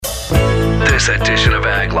This edition of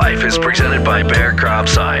Ag Life is presented by Bayer Crop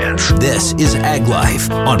Science. This is Ag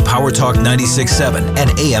Life on Power Talk 96.7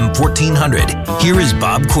 and AM 1400. Here is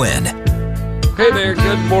Bob Quinn. Hey there,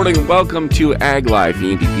 good morning and welcome to Ag Life.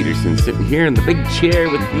 Andy Peterson sitting here in the big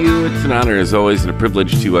chair with you. It's an honor as always and a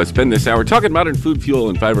privilege to spend this hour talking modern food, fuel,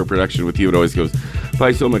 and fiber production with you. It always goes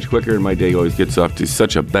by so much quicker and my day always gets off to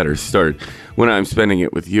such a better start when I'm spending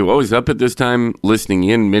it with you. Always up at this time, listening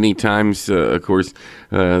in many times. Of course,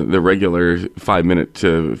 the regular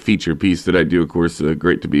 5-minute feature piece that I do, of course,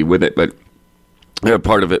 great to be with it, but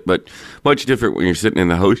part of it, but much different when you're sitting in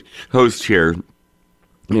the host chair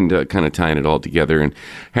and kind of tying it all together and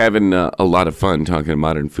having a lot of fun talking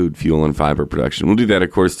modern food, fuel, and fiber production. We'll do that,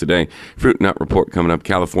 of course, today. Fruit and Nut Report coming up,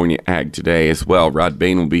 California Ag Today as well. Rod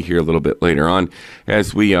Bain will be here a little bit later on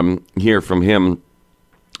as we hear from him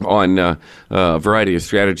on a variety of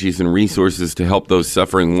strategies and resources to help those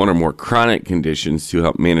suffering one or more chronic conditions to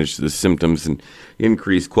help manage the symptoms and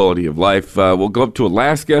increase quality of life. We'll go up to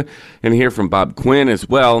Alaska and hear from Bob Quinn as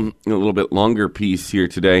well. A little bit longer piece here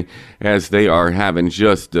today as they are having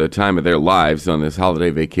just the time of their lives on this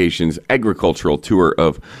holiday vacations agricultural tour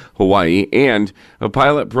of Hawaii, and a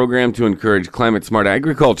pilot program to encourage climate-smart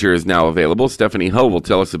agriculture is now available. Stephanie Ho will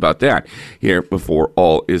tell us about that here before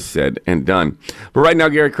all is said and done. But right now,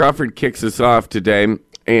 Gary Crawford kicks us off today.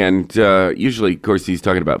 And usually, of course, he's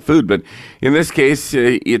talking about food, but in this case,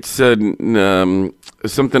 it's something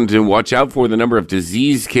to watch out for. The number of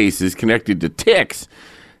disease cases connected to ticks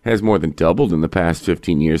has more than doubled in the past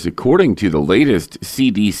 15 years, according to the latest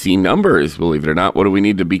CDC numbers. Believe it or not, what do we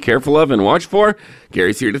need to be careful of and watch for?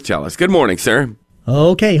 Gary's here to tell us. Good morning, sir.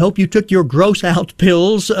 Okay, hope you took your gross out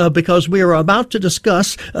pills because we are about to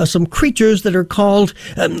discuss some creatures that are called,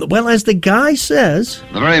 well, as the guy says...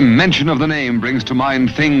 The very mention of the name brings to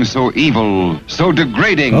mind things so evil, so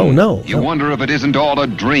degrading. Oh, no. You wonder if it isn't all a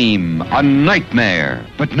dream, a nightmare.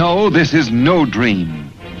 But no, this is no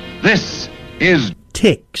dream. This is...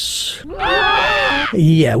 ticks.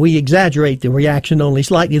 Yeah, we exaggerate the reaction only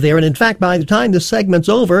slightly there, and in fact, by the time this segment's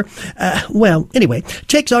over, anyway,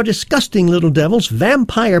 ticks are disgusting little devils,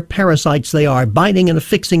 vampire parasites they are, biting and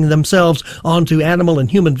affixing themselves onto animal and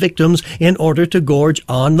human victims in order to gorge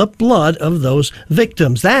on the blood of those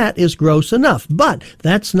victims. That is gross enough, but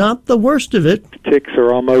that's not the worst of it. Ticks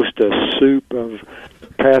are almost a soup of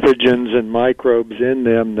pathogens and microbes in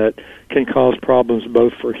them that can cause problems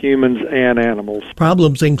both for humans and animals.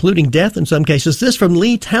 Problems including death in some cases. This from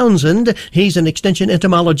Lee Townsend. He's an extension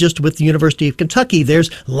entomologist with the University of Kentucky.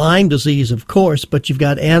 There's Lyme disease, of course, but you've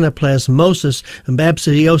got anaplasmosis,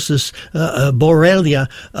 babsidiosis, Borrelia,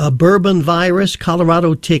 Bourbon virus,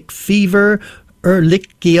 Colorado tick fever,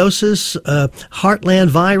 ehrlichiosis, heartland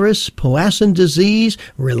virus, Powassan disease,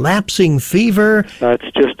 relapsing fever. That's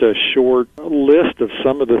just a short list of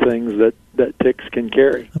some of the things that ticks can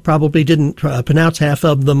carry. I probably didn't pronounce half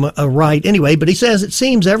of them right anyway, but he says it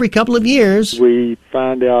seems every couple of years we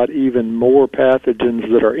find out even more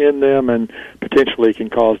pathogens that are in them and potentially can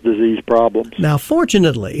cause disease problems. Now,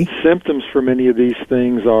 fortunately, symptoms for many of these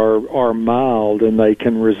things are mild and they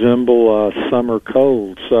can resemble a summer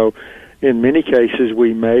cold. So in many cases,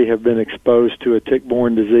 we may have been exposed to a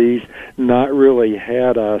tick-borne disease, not really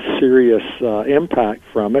had a serious impact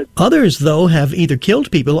from it. Others, though, have either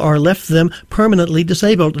killed people or left them permanently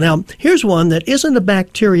disabled. Now, here's one that isn't a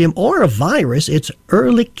bacterium or a virus. It's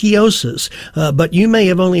ehrlichiosis, but you may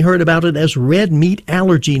have only heard about it as red meat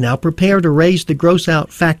allergy. Now, prepare to raise the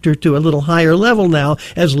gross-out factor to a little higher level now,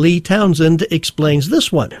 as Lee Townsend explains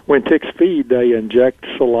this one. When ticks feed, they inject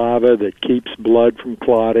saliva that keeps blood from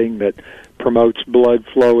clotting, that promotes blood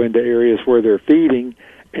flow into areas where they're feeding,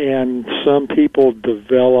 and some people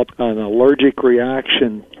develop an allergic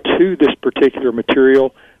reaction to this particular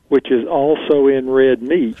material, which is also in red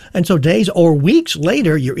meat. And so days or weeks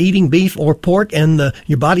later, you're eating beef or pork, and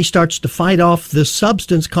your body starts to fight off this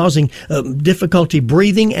substance, causing difficulty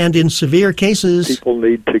breathing, and in severe cases, people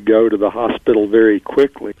need to go to the hospital very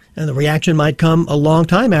quickly. And the reaction might come a long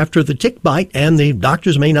time after the tick bite, and the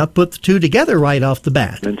doctors may not put the two together right off the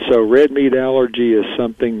bat. And so red meat allergy is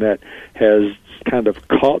something that has kind of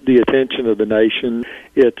caught the attention of the nation.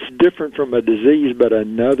 It's different from a disease, but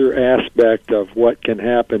another aspect of what can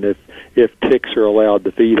happen if ticks are allowed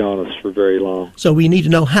to feed on us for very long. So we need to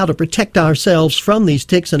know how to protect ourselves from these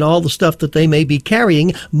ticks and all the stuff that they may be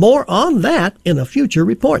carrying. More on that in a future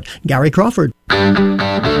report. Gary Crawford.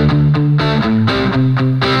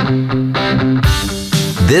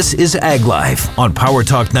 This is Ag Life on Power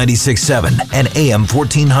Talk 96.7 and AM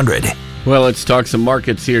 1400. Well, let's talk some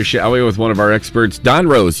markets here, shall we, with one of our experts, Don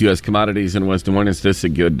Rose, U.S. Commodities in West Des Moines. Is this a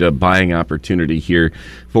good buying opportunity here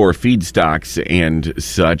for feedstocks and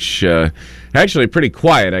such? Actually, pretty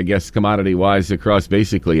quiet, I guess, commodity-wise across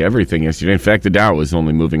basically everything yesterday. In fact, the Dow was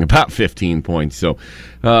only moving about 15 points. So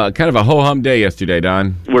kind of a ho-hum day yesterday,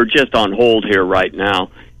 Don. We're just on hold here right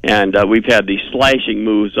now. And we've had these slashing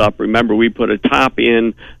moves up. Remember, we put a top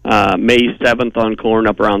in May 7th on corn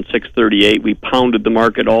up around $6.38. We pounded the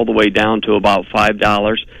market all the way down to about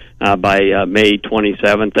 $5 by May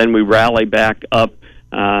 27th. Then we rallied back up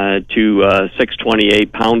to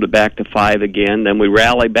 $6.28, pounded back to $5 again. Then we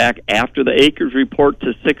rallied back after the acres report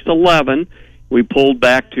to $6.11. We pulled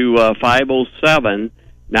back to $5.07.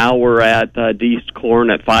 Now we're at East corn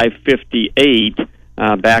at $5.58.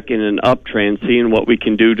 Back in an uptrend, seeing what we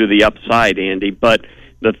can do to the upside, Andy. But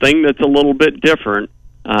the thing that's a little bit different,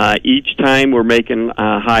 each time we're making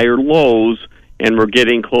higher lows and we're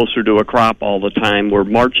getting closer to a crop all the time. We're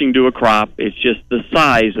marching to a crop. It's just the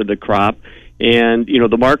size of the crop. And, you know,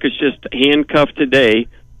 the market's just handcuffed today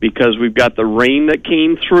because we've got the rain that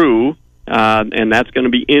came through, and that's going to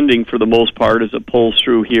be ending for the most part as it pulls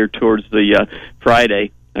through here towards the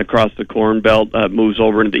Friday. Across the Corn Belt, moves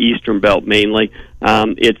over into the Eastern Belt mainly.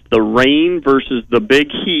 It's the rain versus the big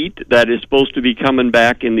heat that is supposed to be coming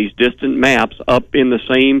back in these distant maps up in the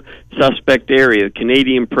same suspect area,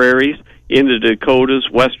 Canadian prairies, into Dakotas,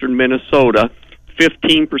 western Minnesota,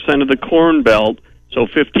 15% of the Corn Belt. So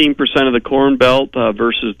 15% of the Corn Belt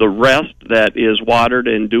versus the rest that is watered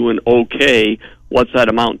and doing okay. What's that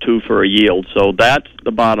amount to for a yield? So that's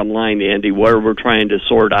the bottom line, Andy, where we're trying to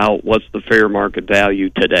sort out what's the fair market value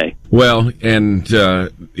today. Well, and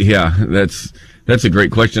yeah, that's a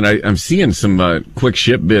great question. I'm seeing some quick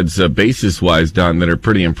ship bids basis-wise, Don, that are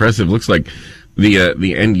pretty impressive. Looks like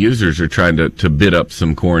the end users are trying to bid up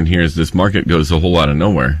some corn here as this market goes a whole lot of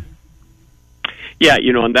nowhere. Yeah,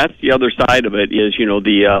 you know, and that's the other side of it is, you know,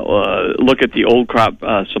 the look at the old crop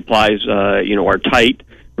supplies, you know, are tight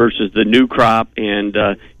versus the new crop. And,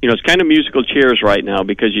 you know, it's kind of musical chairs right now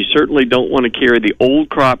because you certainly don't want to carry the old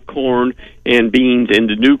crop corn and beans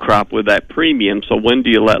into new crop with that premium. So when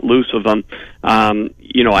do you let loose of them?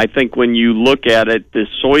 You know, I think when you look at it, the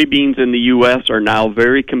soybeans in the U.S. are now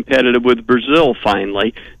very competitive with Brazil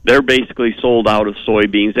finally. They're basically sold out of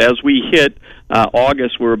soybeans. As we hit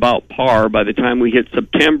August, we're about par. By the time we hit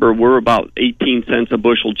September, we're about 18 cents a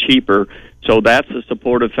bushel cheaper. So that's a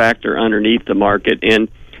supportive factor underneath the market. And,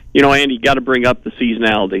 you know, Andy, you got to bring up the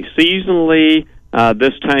seasonality. Seasonally,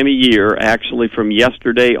 this time of year, actually from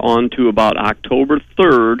yesterday on to about October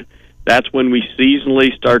 3rd, that's when we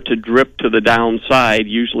seasonally start to drip to the downside,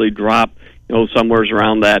 usually drop, you know, somewhere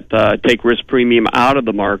around that take risk premium out of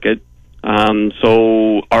the market.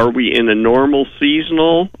 So are we in a normal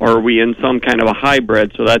seasonal or are we in some kind of a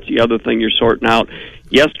hybrid? So that's the other thing you're sorting out.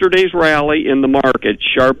 Yesterday's rally in the market,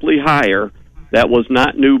 sharply higher, that was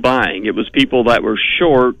not new buying. It was people that were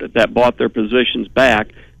short that bought their positions back.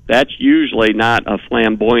 That's usually not a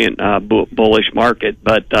flamboyant bullish market,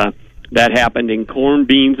 but that happened in corn,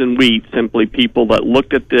 beans, and wheat, simply people that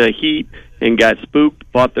looked at the heat and got spooked,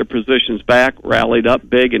 bought their positions back, rallied up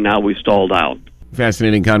big, and now we stalled out.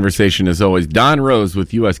 Fascinating conversation as always. Don Rose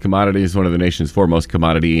with U.S. Commodities, one of the nation's foremost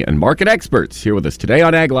commodity and market experts, here with us today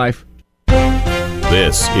on Ag Life.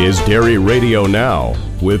 This is Dairy Radio Now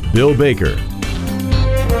with Bill Baker.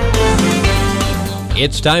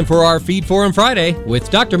 It's time for our Feed Forum Friday with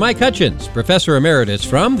Dr. Mike Hutchins, Professor Emeritus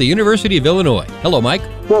from the University of Illinois. Hello, Mike.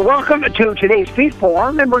 Well, welcome to today's Feed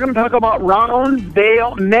Forum, and we're going to talk about round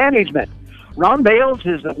bale management. Round bales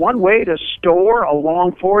is one way to store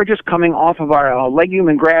long forages coming off of our legume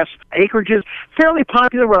and grass acreages. Fairly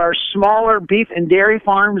popular with our smaller beef and dairy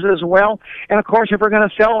farms as well. And, of course, if we're going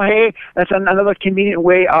to sell hay, that's another convenient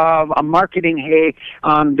way of marketing hay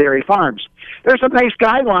on dairy farms. There's some nice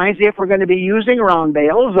guidelines if we're going to be using round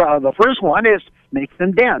bales. The first one is make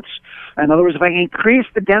them dense. In other words, if I increase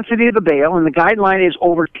the density of the bale, and the guideline is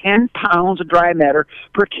over 10 pounds of dry matter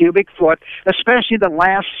per cubic foot, especially the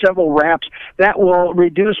last several wraps, that will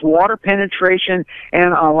reduce water penetration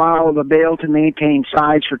and allow the bale to maintain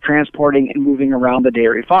size for transporting and moving around the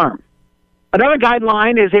dairy farm. Another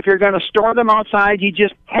guideline is if you're going to store them outside, you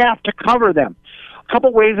just have to cover them. A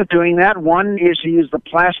couple ways of doing that. One is to use the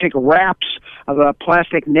plastic wraps, the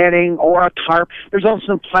plastic netting, or a tarp. There's also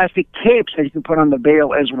some plastic tapes that you can put on the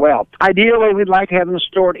bale as well. Ideally, we'd like to have them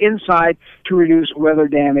stored inside to reduce weather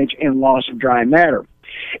damage and loss of dry matter.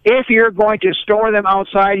 If you're going to store them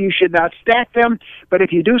outside, you should not stack them, but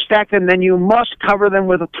if you do stack them, then you must cover them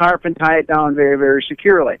with a tarp and tie it down very, very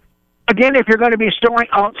securely. Again, if you're going to be storing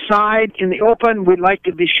outside in the open, we'd like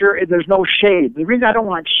to be sure there's no shade. The reason I don't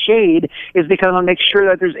want shade is because I want to make sure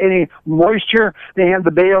that there's any moisture, then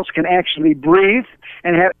the bales can actually breathe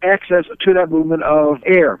and have access to that movement of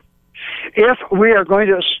air. If we are going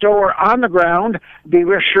to store on the ground, be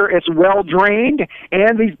sure it's well drained,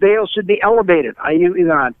 and these bales should be elevated,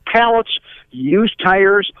 either on pallets, used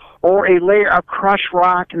tires, or a layer of crushed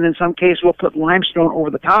rock, and in some cases we'll put limestone over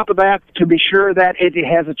the top of that to be sure that it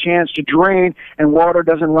has a chance to drain and water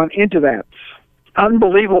doesn't run into that.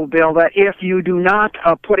 Unbelievable, Bill, that if you do not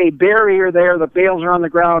put a barrier there, the bales are on the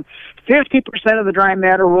ground, 50% of the dry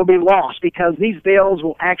matter will be lost because these bales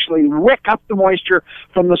will actually wick up the moisture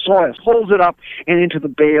from the soil, holds it up and into the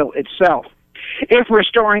bale itself. If we're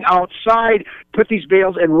storing outside, put these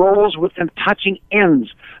bales in rolls with them touching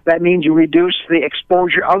ends. That means you reduce the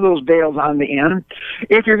exposure of those bales on the end.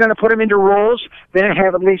 If you're going to put them into rolls, then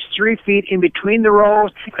have at least 3 feet in between the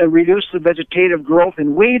rolls and reduce the vegetative growth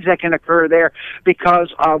and weeds that can occur there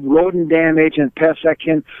because of rodent damage and pests that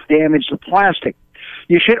can damage the plastic.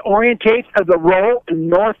 You should orientate the roll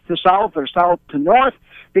north to south or south to north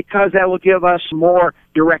because that will give us more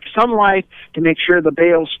direct sunlight to make sure the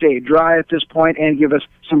bales stay dry at this point and give us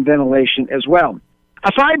some ventilation as well.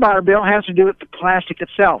 A sidebar, Bill, has to do with the plastic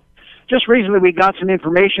itself. Just recently we got some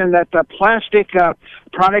information that plastic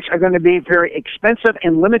products are going to be very expensive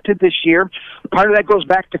and limited this year. Part of that goes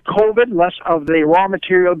back to COVID, less of the raw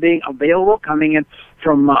material being available coming in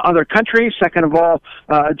from other countries. Second of all,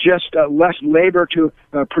 just less labor to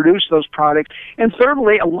produce those products. And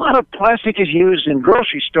thirdly, a lot of plastic is used in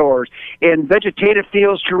grocery stores, in vegetative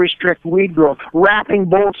fields to restrict weed growth, wrapping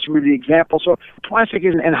bolts were the example. So plastic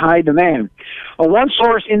is in high demand. One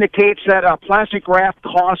source indicates that plastic wrap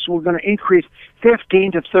costs will going to increase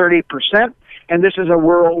 15 to 30%. And this is a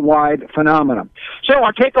worldwide phenomenon. So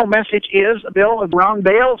our take-home message is, Bill, round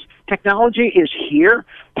bales technology is here,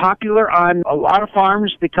 popular on a lot of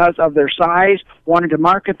farms because of their size, wanting to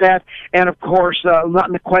market that, and of course, not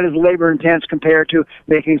quite as labor-intense compared to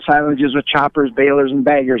making silages with choppers, balers, and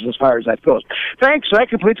baggers as far as that goes. Thanks. That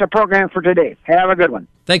completes our program for today. Have a good one.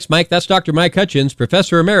 Thanks, Mike. That's Dr. Mike Hutchins,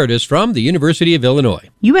 Professor Emeritus from the University of Illinois.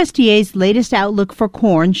 USDA's latest outlook for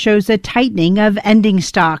corn shows a tightening of ending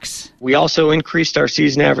stocks. We also increased our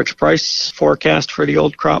season average price forecast for the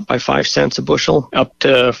old crop by 5 cents a bushel, up to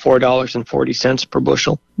 $4.40 per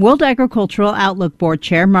bushel. World Agricultural Outlook Board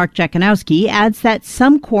Chair Mark Jekanowski adds that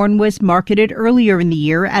some corn was marketed earlier in the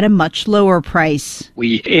year at a much lower price.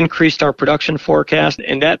 We increased our production forecast,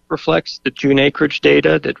 and that reflects the June acreage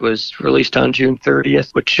data that was released on June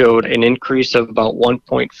 30th, which showed an increase of about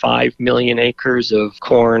 1.5 million acres of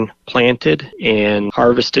corn planted and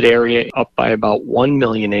harvested area up by about 1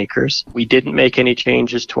 million acres. We didn't make any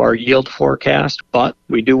changes to our yield forecast, but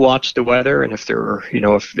we do watch the weather, and if there are,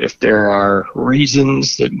 if there are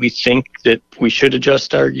reasons that we think that we should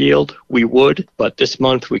adjust our yield, we would. But this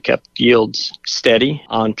month we kept yields steady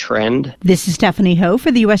on trend. This is Stephanie Ho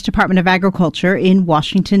for the U.S. Department of Agriculture in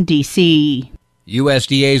Washington, D.C.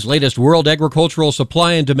 USDA's latest World Agricultural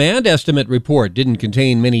Supply and Demand Estimate report didn't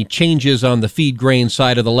contain many changes on the feed grain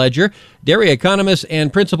side of the ledger. Dairy economist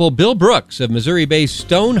and principal Bill Brooks of Missouri-based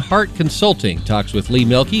Stoneheart Consulting talks with Lee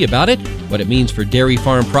Mielke about it, what it means for dairy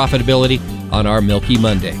farm profitability on our Milky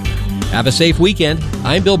Monday. Have a safe weekend.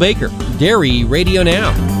 I'm Bill Baker, Dairy Radio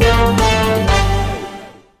Now.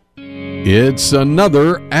 It's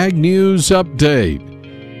another Ag News update.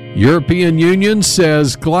 European Union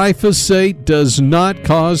says glyphosate does not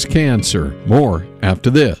cause cancer. More after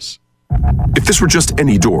this. If this were just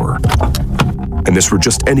any door, and this were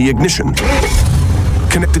just any ignition,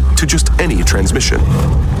 connected to just any transmission,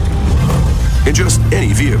 in just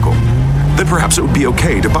any vehicle, then perhaps it would be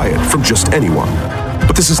okay to buy it from just anyone.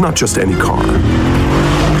 But this is not just any car.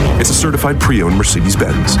 It's a certified pre-owned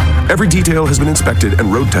Mercedes-Benz. Every detail has been inspected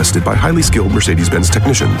and road tested by highly skilled Mercedes-Benz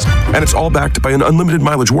technicians. And it's all backed by an unlimited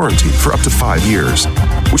mileage warranty for up to 5 years,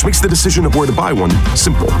 which makes the decision of where to buy one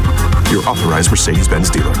simple. Your authorized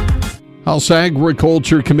Mercedes-Benz dealer. House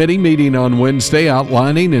Agriculture Committee meeting on Wednesday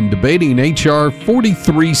outlining and debating H.R.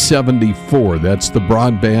 4374. That's the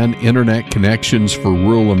Broadband Internet Connections for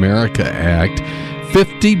Rural America Act.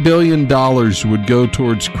 $50 billion would go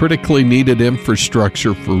towards critically needed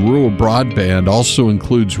infrastructure for rural broadband. Also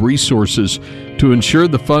includes resources to ensure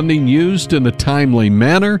the funding used in a timely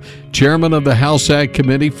manner. Chairman of the House Ag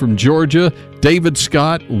Committee from Georgia, David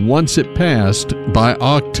Scott, wants it passed by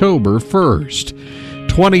October 1st.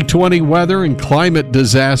 2020 weather and climate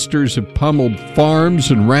disasters have pummeled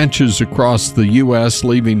farms and ranches across the U.S.,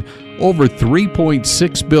 leaving over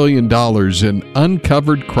 $3.6 billion in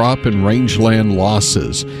uncovered crop and rangeland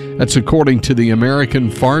losses. That's according to the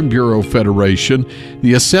American Farm Bureau Federation.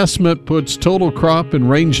 The assessment puts total crop and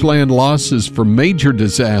rangeland losses from major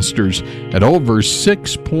disasters at over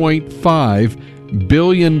 $6.5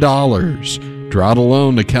 billion. Drought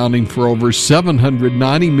alone accounting for over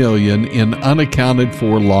 $790 million in unaccounted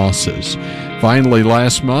for losses. Finally,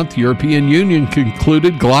 last month, the European Union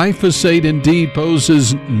concluded glyphosate indeed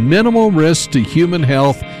poses minimal risk to human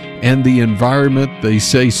health and the environment. They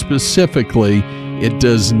say specifically it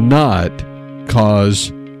does not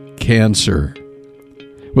cause cancer.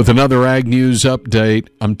 With another Ag News update,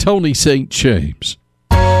 I'm Tony St. James.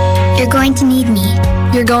 You're going to need me.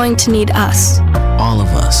 You're going to need us. All of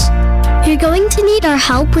us. You're going to need our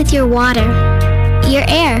help with your water, your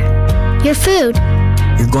air, your food.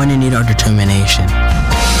 You're going to need our determination,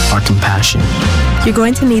 our compassion. You're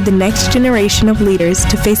going to need the next generation of leaders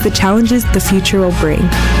to face the challenges the future will bring.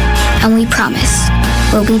 And we promise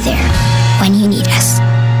we'll be there when you need us.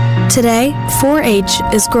 Today, 4-H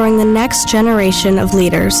is growing the next generation of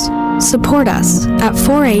leaders. Support us at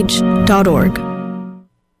 4h.org.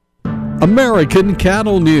 American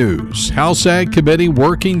Cattle News. House Ag Committee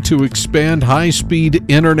working to expand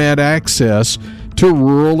high-speed internet access to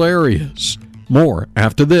rural areas. More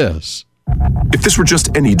after this. If this were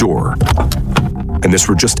just any door, and this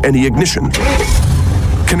were just any ignition,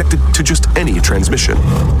 connected to just any transmission,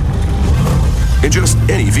 in just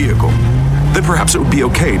any vehicle, then perhaps it would be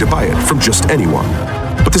okay to buy it from just anyone.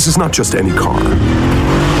 But this is not just any car.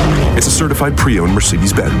 It's a certified pre-owned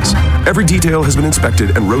Mercedes-Benz. Every detail has been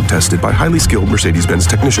inspected and road tested by highly skilled Mercedes-Benz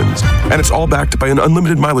technicians. And it's all backed by an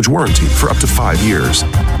unlimited mileage warranty for up to 5 years,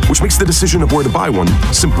 which makes the decision of where to buy one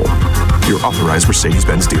simple. Your authorized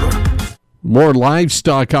Mercedes-Benz dealer. More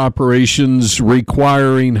livestock operations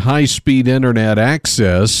requiring high-speed internet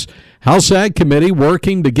access. House Ag Committee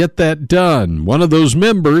working to get that done. One of those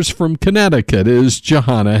members from Connecticut is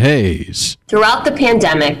Johanna Hayes. Throughout the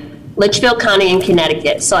pandemic, Litchfield County in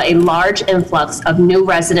Connecticut saw a large influx of new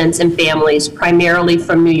residents and families, primarily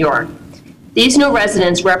from New York. These new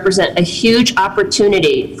residents represent a huge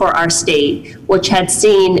opportunity for our state, which had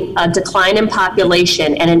seen a decline in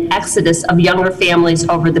population and an exodus of younger families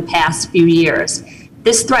over the past few years.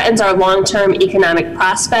 This threatens our long-term economic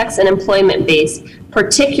prospects and employment base,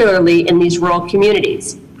 particularly in these rural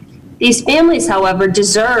communities. These families, however,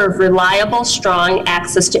 deserve reliable, strong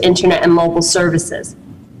access to internet and mobile services.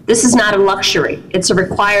 This is not a luxury. It's a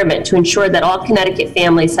requirement to ensure that all Connecticut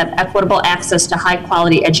families have equitable access to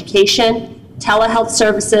high-quality education, telehealth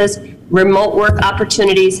services, remote work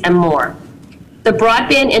opportunities, and more. The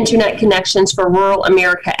Broadband Internet Connections for Rural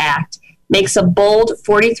America Act makes a bold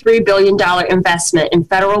 $43 billion investment in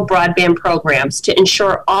federal broadband programs to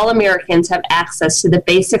ensure all Americans have access to the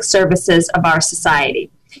basic services of our society.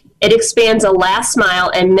 It expands a last-mile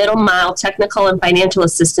and middle-mile technical and financial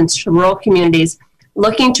assistance to rural communities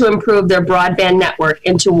looking to improve their broadband network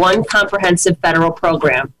into one comprehensive federal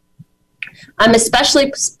program. I'm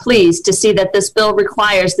especially pleased to see that this bill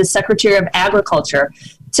requires the Secretary of Agriculture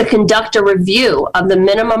to conduct a review of the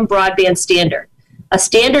minimum broadband standard, a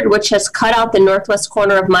standard which has cut out the northwest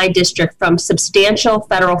corner of my district from substantial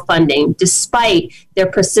federal funding despite their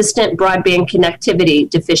persistent broadband connectivity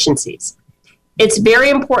deficiencies. It's very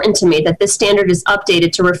important to me that this standard is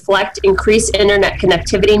updated to reflect increased internet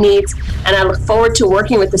connectivity needs, and I look forward to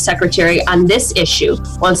working with the Secretary on this issue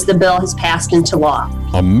once the bill has passed into law.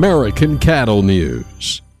 American Cattle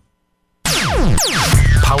News.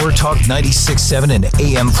 Power Talk 96.7 and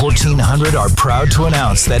AM 1400 are proud to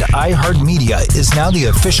announce that iHeartMedia is now the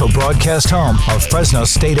official broadcast home of Fresno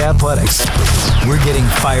State Athletics. We're getting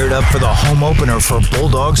fired up for the home opener for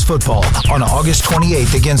Bulldogs football on August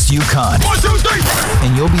 28th against UConn. 1, 2, 3.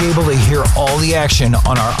 And you'll be able to hear all the action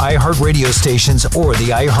on our iHeartRadio stations or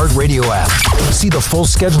the iHeartRadio app. See the full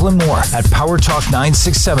schedule and more at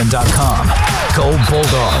PowerTalk967.com. Go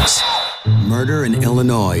Bulldogs. Murder in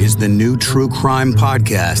Illinois is the new true crime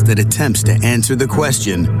podcast that attempts to answer the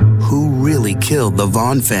question, who really killed the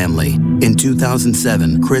Vaughn family? In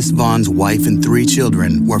 2007, Chris Vaughn's wife and 3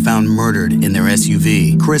 children were found murdered in their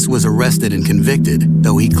SUV. Chris was arrested and convicted,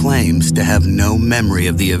 though he claims to have no memory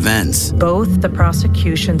of the events. Both the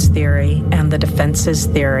prosecution's theory and the defense's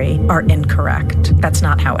theory are incorrect. That's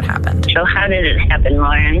not how it happened. So how did it happen,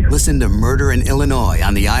 Ryan? Listen to Murder in Illinois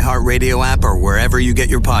on the iHeartRadio app or wherever you get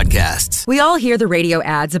your podcasts. We all hear the radio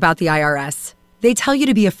ads about the IRS. They tell you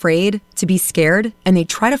to be afraid, to be scared, and they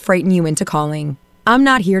try to frighten you into calling. I'm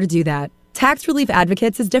not here to do that. Tax Relief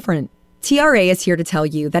Advocates is different. TRA is here to tell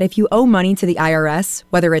you that if you owe money to the IRS,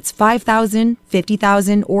 whether it's $5,000,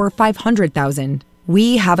 $50,000, or $500,000,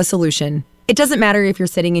 we have a solution. It doesn't matter if you're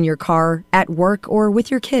sitting in your car, at work, or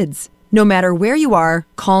with your kids. No matter where you are,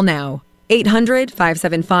 call now.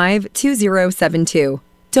 800-575-2072.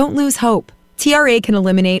 Don't lose hope. TRA can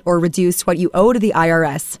eliminate or reduce what you owe to the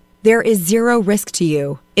IRS. There is zero risk to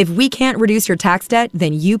you. If we can't reduce your tax debt,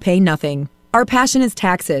 then you pay nothing. Our passion is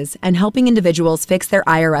taxes and helping individuals fix their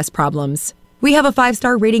IRS problems. We have a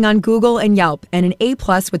 5-star rating on Google and Yelp and an A+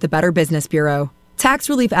 with the Better Business Bureau. Tax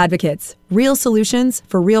Relief Advocates. Real solutions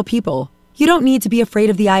for real people. You don't need to be afraid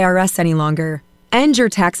of the IRS any longer. End your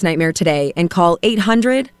tax nightmare today and call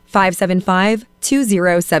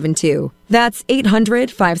 800-575-2072. That's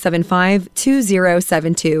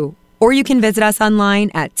 800-575-2072. Or you can visit us online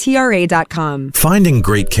at TRA.com. Finding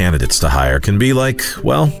great candidates to hire can be like,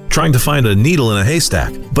 well, trying to find a needle in a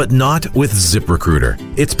haystack, but not with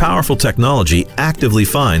ZipRecruiter. Its powerful technology actively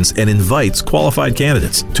finds and invites qualified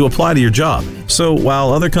candidates to apply to your job. So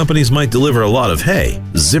while other companies might deliver a lot of hay,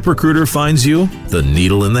 ZipRecruiter finds you the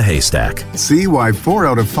needle in the haystack. See why 4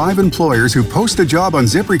 out of 5 employers who post a job on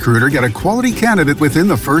ZipRecruiter get a quality candidate within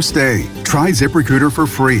the first day. Try ZipRecruiter for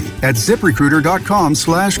free at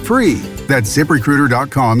ZipRecruiter.com/free. That's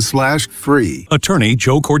ZipRecruiter.com/free. Attorney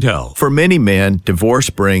Joe Cordell. For many men, divorce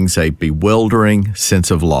brings a bewildering sense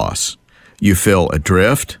of loss. You feel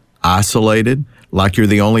adrift, isolated, like you're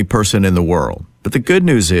the only person in the world. But the good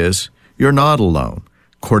news is, you're not alone.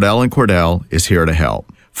 Cordell & Cordell is here to help.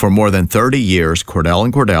 For more than 30 years, Cordell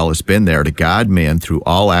 & Cordell has been there to guide men through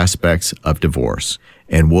all aspects of divorce.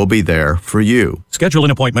 And we'll be there for you. Schedule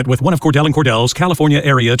an appointment with one of Cordell & Cordell's California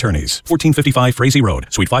area attorneys. 1455 Frazee Road,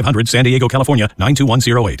 Suite 500, San Diego, California,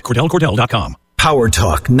 92108. CordellCordell.com. Power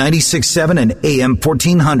Talk 96.7 and AM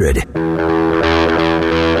 1400.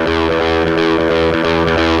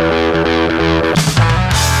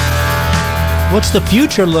 What's the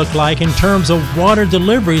future look like in terms of water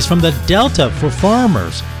deliveries from the Delta for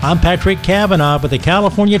farmers? I'm Patrick Cavanaugh with the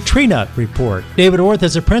California Tree Nut Report. David Orth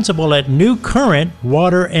is a principal at New Current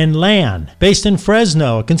Water and Land, based in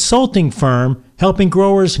Fresno, a consulting firm helping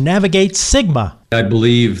growers navigate SGMA. I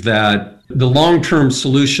believe that the long-term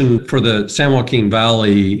solution for the San Joaquin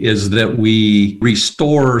Valley is that we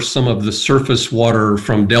restore some of the surface water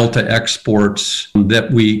from Delta exports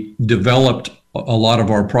that we developed a lot of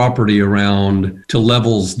our property around to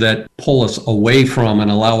levels that pull us away from and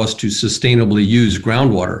allow us to sustainably use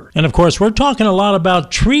groundwater. And of course, we're talking a lot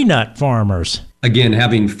about tree nut farmers. Again,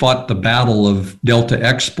 having fought the battle of Delta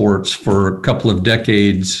exports for a couple of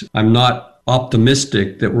decades, I'm not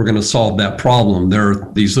optimistic that we're going to solve that problem. There are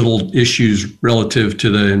these little issues relative to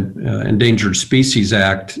the Endangered Species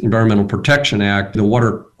Act, Environmental Protection Act, the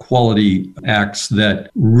Water Quality Acts that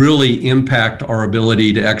really impact our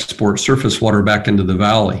ability to export surface water back into the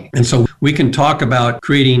valley. And so we can talk about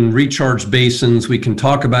creating recharge basins. We can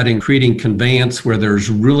talk about creating conveyance where there's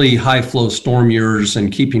really high flow storm years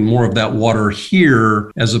and keeping more of that water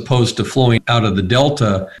here as opposed to flowing out of the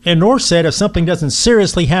Delta. And North said if something doesn't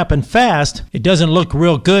seriously happen fast, it doesn't look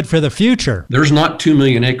real good for the future. There's not 2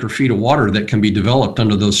 million acre feet of water that can be developed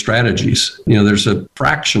under those strategies. There's a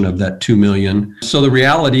fraction of that 2 million. So the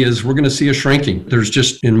reality is we're going to see a shrinking. There's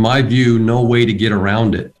just, in my view, no way to get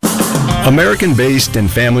around it. American-based and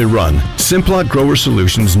family-run, Simplot Grower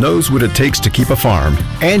Solutions knows what it takes to keep a farm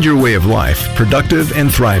and your way of life productive and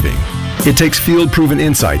thriving. It takes field-proven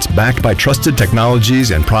insights backed by trusted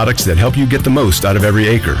technologies and products that help you get the most out of every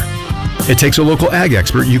acre. It takes a local ag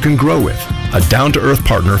expert you can grow with, a down-to-earth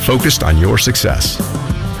partner focused on your success.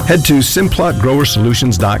 Head to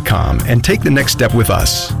SimplotGrowerSolutions.com and take the next step with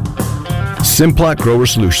us. Simplot Grower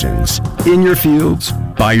Solutions. In your fields,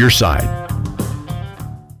 by your side.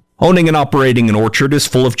 Owning and operating an orchard is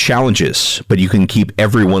full of challenges, but you can keep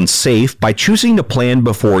everyone safe by choosing to plan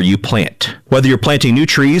before you plant. Whether you're planting new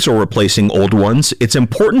trees or replacing old ones, it's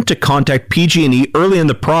important to contact PG&E early in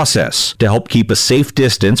the process to help keep a safe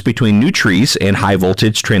distance between new trees and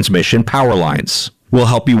high-voltage transmission power lines. We'll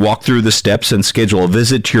help you walk through the steps and schedule a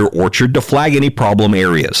visit to your orchard to flag any problem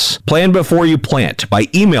areas. Plan before you plant by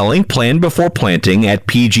emailing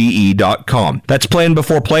planbeforeplanting@pge.com. That's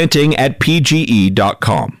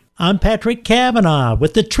planbeforeplanting@pge.com. I'm Patrick Cavanaugh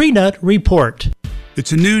with the Tree Nut Report.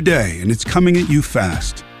 It's a new day, and it's coming at you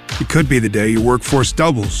fast. It could be the day your workforce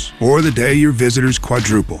doubles, or the day your visitors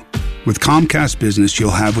quadruple. With Comcast Business,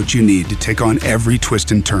 you'll have what you need to take on every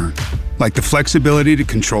twist and turn, like the flexibility to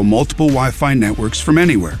control multiple Wi-Fi networks from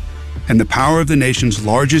anywhere, and the power of the nation's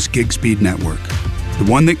largest gig speed network, the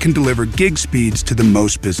one that can deliver gig speeds to the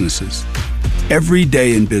most businesses. Every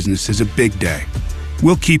day in business is a big day.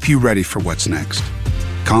 We'll keep you ready for what's next.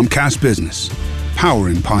 Comcast Business.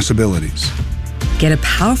 Powering possibilities. Get a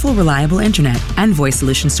powerful, reliable internet and voice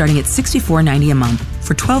solution starting at $64.90 a month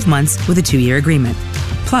for 12 months with a 2-year agreement.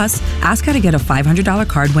 Plus, ask how to get a $500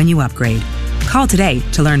 card when you upgrade. Call today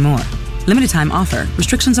to learn more. Limited time offer.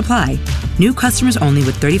 Restrictions apply. New customers only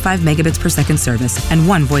with 35 megabits per second service and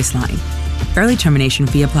 1 voice line. Early termination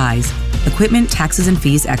fee applies. Equipment, taxes, and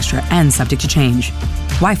fees extra and subject to change.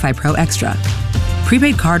 Wi-Fi Pro Extra.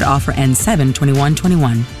 Prepaid card offer ends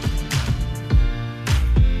 7/21/21.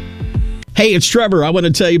 Hey, it's Trevor. I want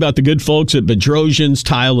to tell you about the good folks at Bedrosian's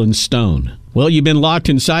Tile and Stone. Well, you've been locked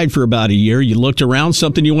inside for about a year. You looked around,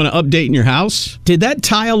 something you want to update in your house? Did that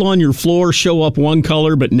tile on your floor show up one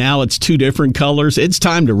color, but now it's 2 different colors? It's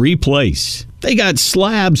time to replace. They got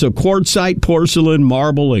slabs of quartzite, porcelain,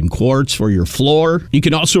 marble, and quartz for your floor. You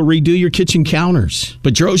can also redo your kitchen counters.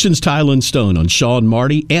 Bedrosian's Tile and Stone on Shaw and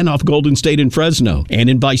Marty and off Golden State in Fresno. And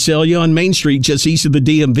in Visalia on Main Street just east of the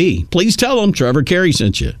DMV. Please tell them Trevor Carey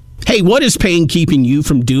sent you. Hey, what is pain keeping you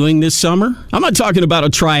from doing this summer? I'm not talking about a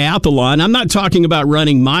triathlon. I'm not talking about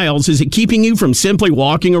running miles. Is it keeping you from simply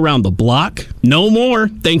walking around the block? No more,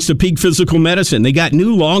 thanks to Peak Physical Medicine. They got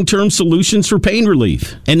new long-term solutions for pain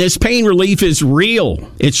relief. And this pain relief is real.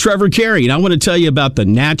 It's Trevor Carey, and I want to tell you about the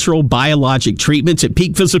natural biologic treatments at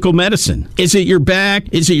Peak Physical Medicine. Is it your back?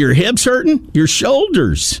 Is it your hips hurting? Your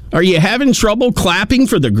shoulders? Are you having trouble clapping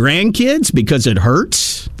for the grandkids because it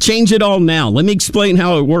hurts? Change it all now. Let me explain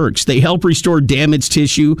how it works. They help restore damaged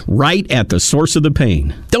tissue right at the source of the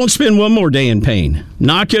pain. Don't spend one more day in pain.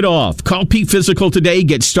 Knock it off. Call Peak Physical today.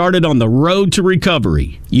 Get started on the road to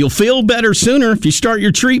recovery. You'll feel better sooner if you start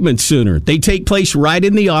your treatment sooner. They take place right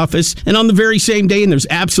in the office and on the very same day, and there's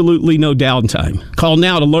absolutely no downtime. Call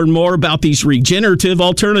now to learn more about these regenerative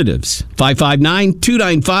alternatives.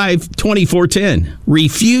 559-295-2410.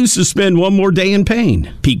 Refuse to spend one more day in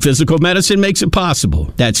pain. Peak Physical Medicine makes it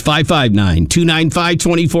possible. That's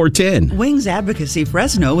 559-295-2410. Wings Advocacy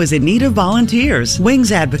Fresno is in need of volunteers.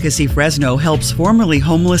 Wings Advocacy Fresno helps formerly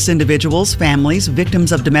homeless individuals, families,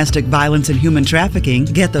 victims of domestic violence and human trafficking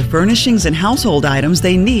get the furnishings and household items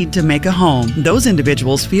they need to make a home. Those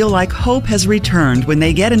individuals feel like hope has returned when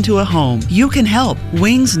they get into a home. You can help.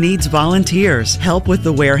 Wings needs volunteers. Help with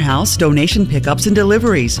the warehouse, donation pickups, and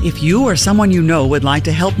deliveries. If you or someone you know would like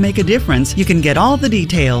to help make a difference, you can get all the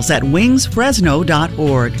details at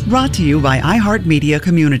wingsfresno.org. Brought to you by iHeartMedia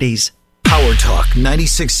Communities. Power Talk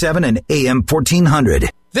 96.7 and AM 1400.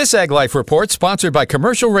 This Ag Life report sponsored by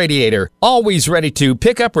Commercial Radiator. Always ready to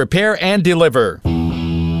pick up, repair, and deliver.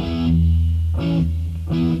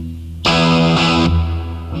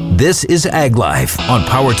 This is Ag Life on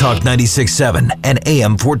Power Talk 96.7 and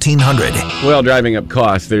AM 1400. Well, driving up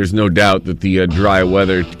costs, there's no doubt that the dry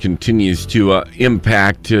weather continues to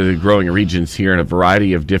impact the growing regions here in a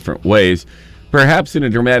variety of different ways. Perhaps in a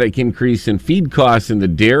dramatic increase in feed costs in the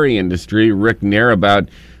dairy industry. Rick Narabout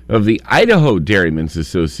of the Idaho Dairymen's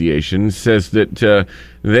Association says that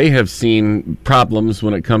they have seen problems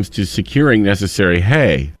when it comes to securing necessary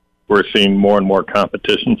hay. We're seeing more and more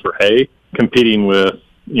competition for hay, competing with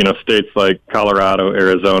states like Colorado,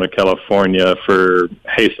 Arizona, California for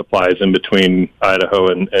hay supplies in between Idaho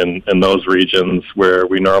and those regions where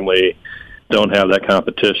we normally don't have that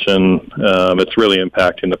competition. It's really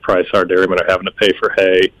impacting the price our dairymen are having to pay for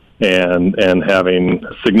hay and having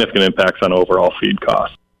significant impacts on overall feed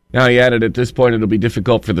costs. Now, he added at this point it'll be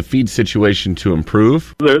difficult for the feed situation to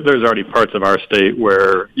improve. There's already parts of our state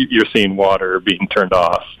where you're seeing water being turned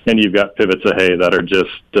off, and you've got pivots of hay that are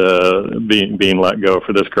just being let go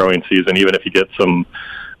for this growing season. Even if you get some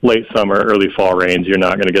late summer, early fall rains, you're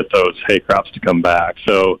not going to get those hay crops to come back.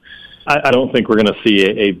 So I don't think we're going to see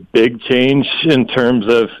a big change in terms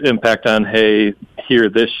of impact on hay here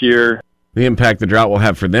this year. The impact the drought will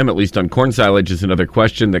have for them, at least on corn silage, is another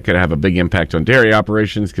question that could have a big impact on dairy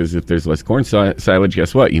operations, because if there's less corn silage,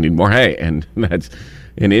 guess what? You need more hay, and that's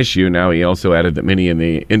an issue. Now, he also added that many in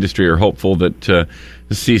the industry are hopeful that to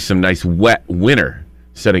see some nice wet winter,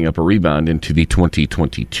 setting up a rebound into the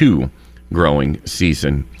 2022 growing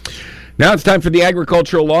season. Now it's time for the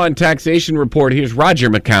Agricultural Law and Taxation Report. Here's Roger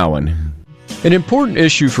McCowan. An important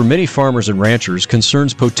issue for many farmers and ranchers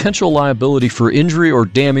concerns potential liability for injury or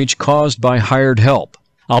damage caused by hired help.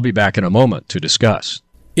 I'll be back in a moment to discuss.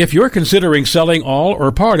 If you're considering selling all or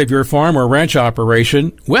part of your farm or ranch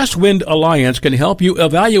operation, West Wind Alliance can help you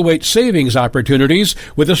evaluate savings opportunities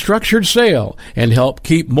with a structured sale and help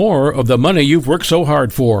keep more of the money you've worked so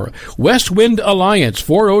hard for. West Wind Alliance,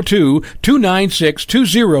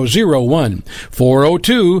 402-296-2001.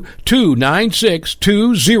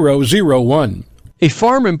 402-296-2001. A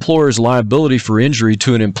farm employer's liability for injury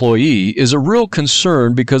to an employee is a real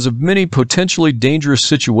concern because of many potentially dangerous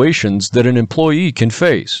situations that an employee can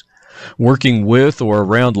face. Working with or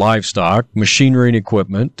around livestock, machinery and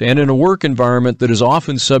equipment, and in a work environment that is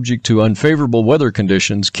often subject to unfavorable weather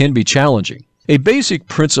conditions can be challenging. A basic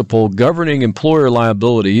principle governing employer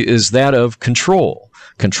liability is that of control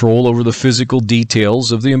over the physical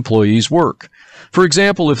details of the employee's work. For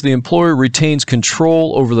example, if the employer retains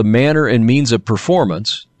control over the manner and means of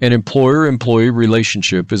performance, an employer-employee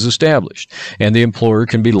relationship is established, and the employer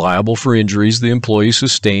can be liable for injuries the employee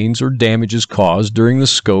sustains or damages caused during the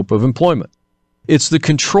scope of employment. It's the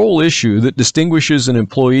control issue that distinguishes an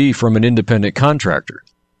employee from an independent contractor.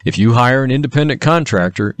 If you hire an independent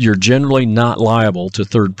contractor, you're generally not liable to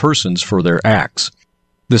third persons for their acts.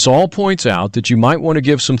 This all points out that you might want to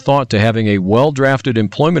give some thought to having a well-drafted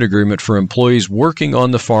employment agreement for employees working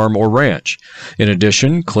on the farm or ranch. In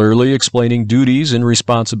addition, clearly explaining duties and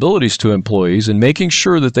responsibilities to employees and making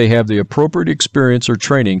sure that they have the appropriate experience or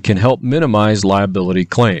training can help minimize liability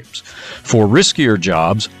claims. For riskier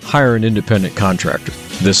jobs, hire an independent contractor.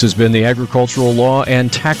 This has been the Agricultural Law and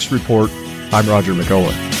Tax Report. I'm Roger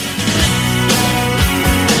McOwen.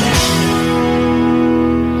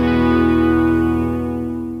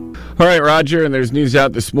 All right, Roger, and there's news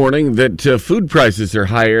out this morning that food prices are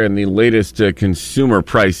higher in the latest consumer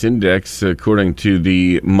price index. According to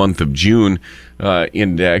the month of June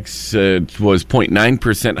index, it was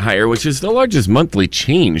 0.9% higher, which is the largest monthly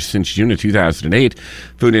change since June of 2008.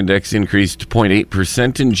 Food index increased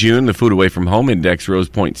 0.8% in June. The food away from home index rose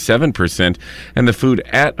 0.7%, and the food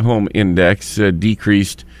at home index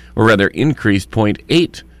increased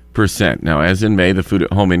 0.8%. Now, as in May, the food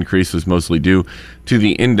at home increase was mostly due to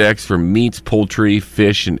the index for meats, poultry,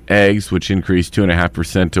 fish, and eggs, which increased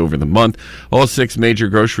 2.5% over the month. All 6 major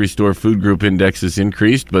grocery store food group indexes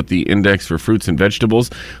increased, but the index for fruits and vegetables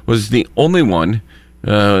was the only one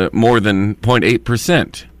more than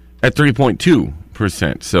 0.8% at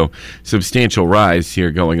 3.2%. So substantial rise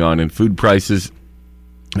here going on in food prices.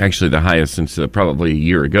 Actually, the highest since probably a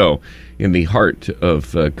year ago in the heart of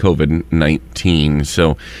COVID-19.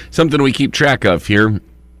 So something we keep track of here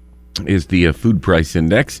is the food price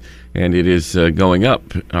index, and it is going up,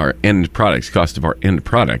 our end products, cost of our end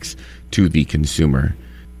products to the consumer.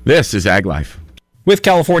 This is Ag Life. With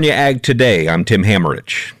California Ag Today, I'm Tim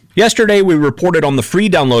Hammerich. Yesterday, we reported on the free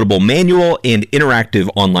downloadable manual and interactive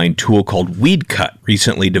online tool called WeedCut,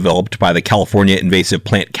 recently developed by the California Invasive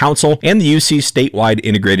Plant Council and the UC statewide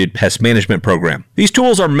integrated pest management program. These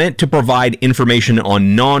tools are meant to provide information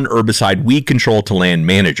on non-herbicide weed control to land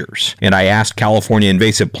managers. And I asked California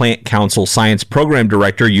Invasive Plant Council Science Program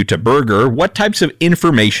Director Jutta Berger what types of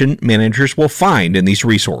information managers will find in these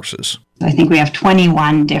resources. I think we have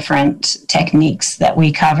 21 different techniques that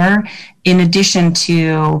we cover, in addition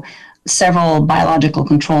to several biological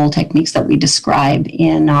control techniques that we describe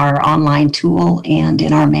in our online tool and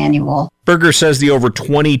in our manual. Berger says the over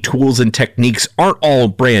 20 tools and techniques aren't all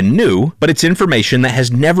brand new, but it's information that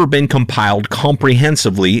has never been compiled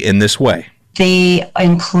comprehensively in this way. They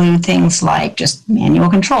include things like just manual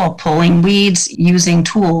control, pulling weeds, using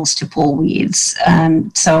tools to pull weeds.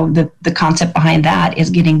 So the concept behind that is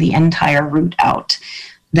getting the entire root out.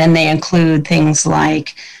 Then they include things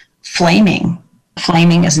like flaming.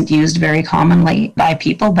 Flaming isn't used very commonly by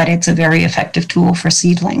people, but it's a very effective tool for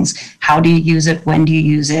seedlings. How do you use it? When do you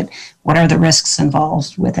use it? What are the risks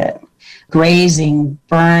involved with it? Grazing,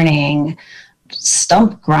 burning,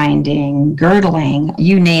 stump grinding, girdling,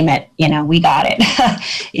 you name it, we got it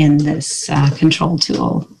in this control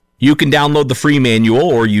tool. You can download the free manual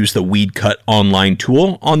or use the WeedCut online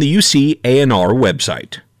tool on the UC A&R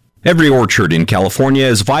website. Every orchard in California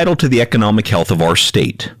is vital to the economic health of our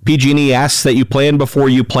state. PG&E asks that you plan before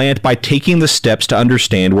you plant by taking the steps to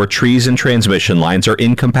understand where trees and transmission lines are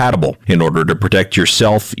incompatible in order to protect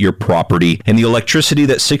yourself, your property, and the electricity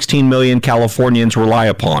that 16 million Californians rely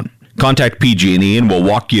upon. Contact PG&E and we'll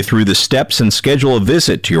walk you through the steps and schedule a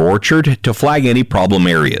visit to your orchard to flag any problem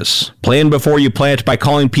areas. Plan before you plant by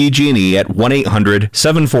calling PG&E at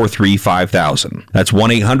 1-800-743-5000. That's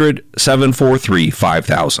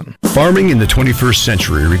 1-800-743-5000. Farming in the 21st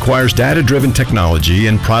century requires data-driven technology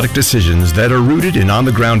and product decisions that are rooted in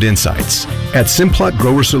on-the-ground insights. At Simplot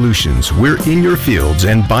Grower Solutions, we're in your fields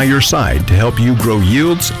and by your side to help you grow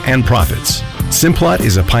yields and profits. Simplot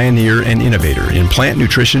is a pioneer and innovator in plant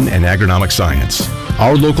nutrition and agronomic science.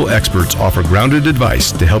 Our local experts offer grounded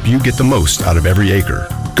advice to help you get the most out of every acre.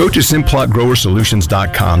 Go to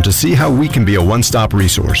SimplotGrowerSolutions.com to see how we can be a one-stop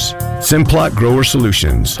resource. Simplot Grower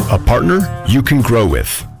Solutions, a partner you can grow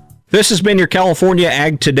with. This has been your California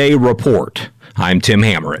Ag Today report. I'm Tim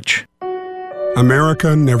Hammerich.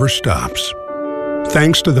 America never stops.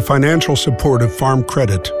 Thanks to the financial support of Farm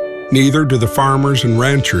Credit, neither do the farmers and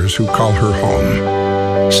ranchers who call her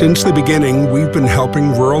home. Since the beginning, we've been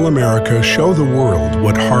helping rural America show the world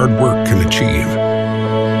what hard work can achieve.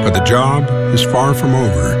 But the job is far from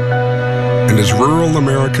over. And as rural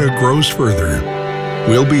America grows further,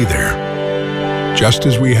 we'll be there, just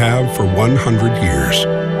as we have for 100 years.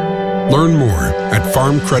 Learn more at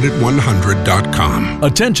farmcredit100.com.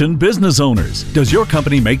 Attention business owners. Does your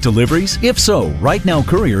company make deliveries? If so, Right Now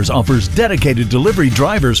Couriers offers dedicated delivery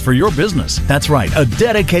drivers for your business. That's right, a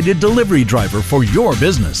dedicated delivery driver for your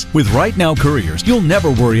business. With Right Now Couriers, you'll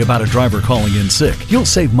never worry about a driver calling in sick. You'll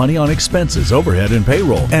save money on expenses, overhead, and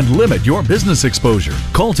payroll, and limit your business exposure.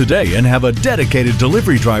 Call today and have a dedicated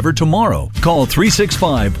delivery driver tomorrow. Call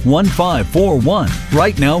 365-1541.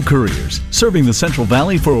 Right Now Couriers, serving the Central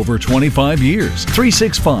Valley for over 25 years.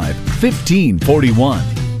 365-1541.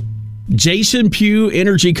 Jason Pugh,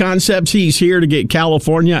 Energy Concepts. He's here to get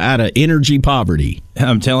California out of energy poverty.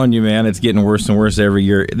 I'm telling you, man, it's getting worse and worse every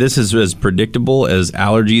year. This is as predictable as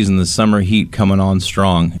allergies and the summer heat coming on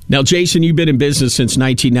strong. Now, Jason, you've been in business since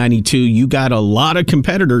 1992. You got a lot of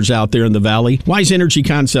competitors out there in the Valley. Why is Energy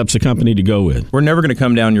Concepts a company to go with? We're never going to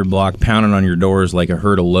come down your block pounding on your doors like a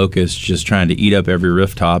herd of locusts just trying to eat up every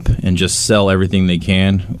rooftop and just sell everything they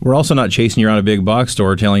can. We're also not chasing you around a big box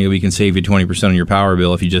store telling you we can save you 20% on your power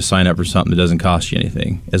bill if you just sign up for something that doesn't cost you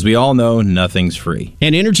anything. As we all know, nothing's free.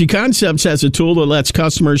 And Energy Concepts has a tool that lets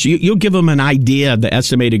customers, you'll give them an idea of the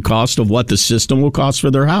estimated cost of what the system will cost for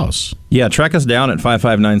their house. Yeah, track us down at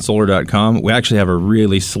 559solar.com. We actually have a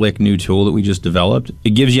really slick new tool that we just developed.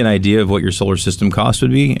 It gives you an idea of what your solar system cost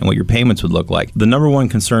would be and what your payments would look like. The number one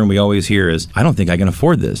concern we always hear is, I don't think I can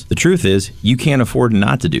afford this. The truth is, you can't afford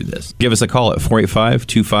not to do this. Give us a call at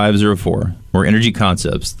 485-2504. We're Energy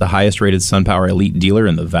Concepts, the highest rated SunPower Elite dealer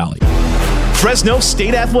in the Valley. Fresno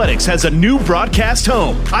State Athletics has a new broadcast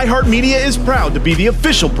home. iHeartMedia is proud to be the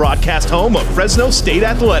official broadcast home of Fresno State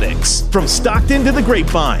Athletics. From Stockton to the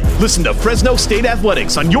Grapevine, listen to Fresno State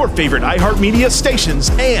Athletics on your favorite iHeartMedia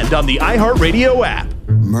stations and on the iHeartRadio app.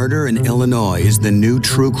 Murder in Illinois is the new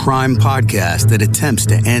true crime podcast that attempts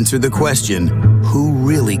to answer the question, who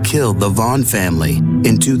really killed the Vaughn family?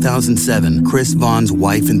 In 2007, Chris Vaughn's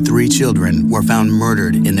wife and 3 children were found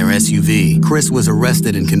murdered in their SUV. Chris was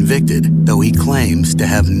arrested and convicted, though he claims to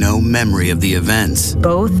have no memory of the events.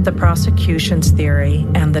 Both the prosecution's theory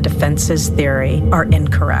and the defense's theory are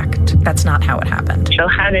incorrect. That's not how it happened. So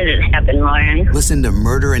how did it happen, Ryan? Listen to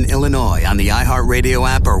Murder in Illinois on the iHeartRadio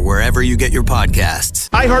app or wherever you get your podcasts.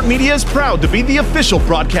 iHeartMedia is proud to be the official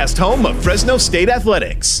broadcast home of Fresno State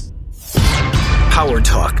Athletics. Power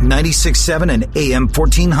Talk 96.7 and AM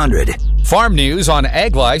 1400. Farm news on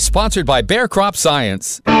Ag Life, sponsored by Bear Crop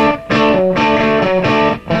Science.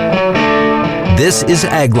 This is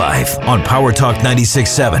Ag Life on Power Talk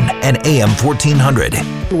 96.7 and AM 1400.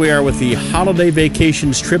 We are with the holiday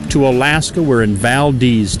vacations trip to Alaska. We're in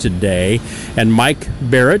Valdez today, and Mike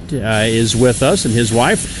Barrett is with us and his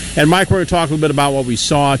wife. And Mike, we're going to talk a little bit about what we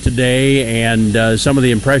saw today and some of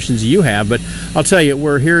the impressions you have. But I'll tell you,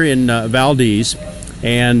 we're here in Valdez,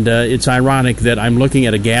 and it's ironic that I'm looking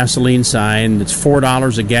at a gasoline sign. It's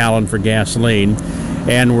 $4 a gallon for gasoline,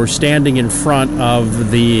 and we're standing in front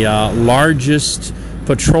of the largest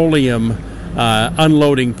petroleum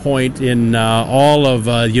unloading point in all of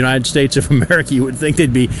the United States of America. You would think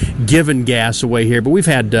they'd be giving gas away here, but we've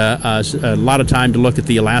had a lot of time to look at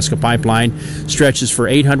the Alaska pipeline. Stretches for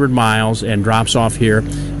 800 miles and drops off here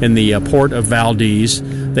in the port of Valdez.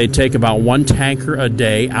 They take about 1 tanker a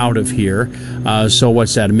day out of here. So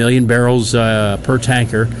what's that? 1 million barrels per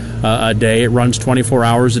tanker a day. It runs 24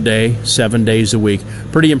 hours a day, 7 days a week.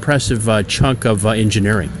 Pretty impressive chunk of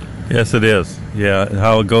engineering. Yes, it is. Yeah,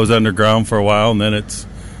 how it goes underground for a while and then it's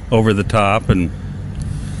over the top, and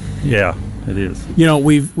yeah, it is. You know,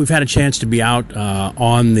 we've had a chance to be out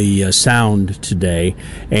on the Sound today,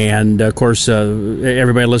 and of course,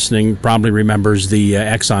 everybody listening probably remembers the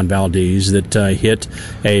Exxon Valdez that hit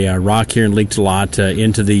a rock here and leaked a lot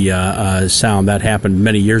into the Sound. That happened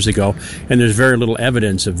many years ago, and there's very little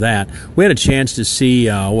evidence of that. We had a chance to see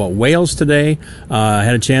whales today.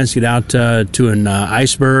 Had a chance to get out to an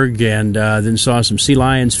iceberg, and then saw some sea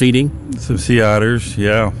lions feeding. Some sea otters,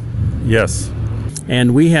 yeah, yes.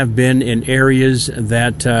 And we have been in areas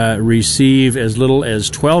that receive as little as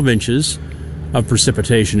 12 inches of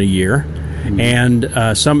precipitation a year.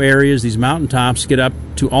 And some areas, these mountaintops, get up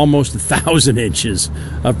to almost 1,000 inches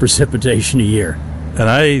of precipitation a year. And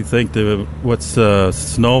I think what's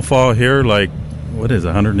snowfall here, like, what is it,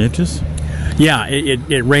 100 inches? Yeah,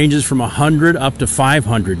 it ranges from 100 up to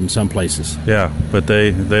 500 in some places. Yeah, but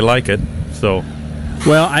they like it. So,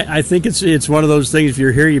 well, I think it's one of those things. If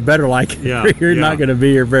you're here, you better like it. Yeah, You're not going to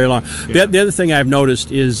be here very long. Yeah. The other thing I've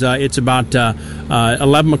noticed is it's about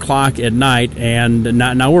 11 o'clock at night, and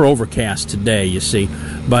now we're overcast today, you see.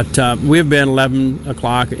 But we've been 11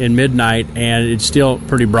 o'clock and midnight, and it's still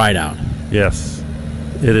pretty bright out. yes,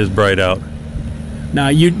 it is bright out. Now,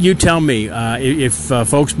 you tell me, if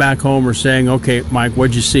folks back home are saying, okay, Mike,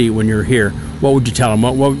 what'd you see when you're here? What would you tell them?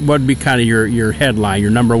 What would be kind of your headline,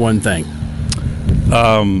 your number one thing?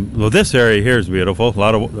 Well, this area here is beautiful.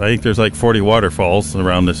 I think there's like 40 waterfalls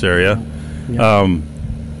around this area. Yeah.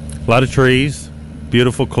 A lot of trees,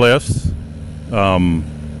 beautiful cliffs. Well,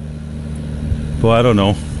 I don't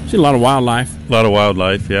know. See a lot of wildlife. A lot of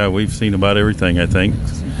wildlife, yeah. We've seen about everything, I think.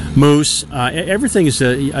 Moose. Everything is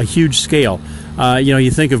a huge scale.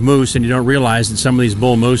 You think of moose and you don't realize that some of these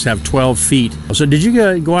bull moose have 12 feet. So did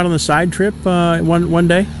you go out on the side trip one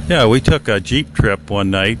day? Yeah, we took a Jeep trip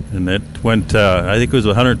one night, and it went, I think it was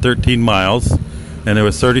 113 miles, and there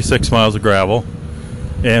was 36 miles of gravel.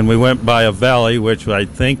 And we went by a valley, which I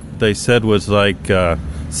think they said was like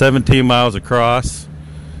 17 miles across,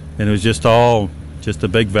 and it was just a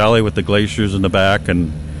big valley with the glaciers in the back,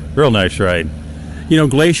 and real nice ride.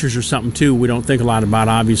 Glaciers are something, too, we don't think a lot about,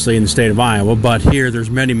 obviously, in the state of Iowa. But here, there's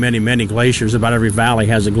many, many, many glaciers. About every valley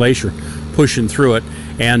has a glacier pushing through it.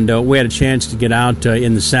 And we had a chance to get out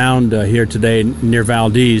in the Sound here today near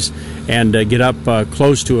Valdez and get up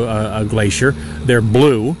close to a glacier. They're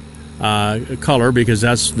blue color because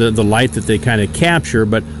that's the light that they kind of capture.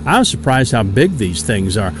 But I was surprised how big these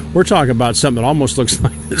things are. We're talking about something that almost looks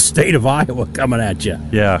like the state of Iowa coming at you.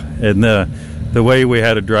 Yeah, and the way we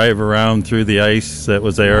had to drive around through the ice that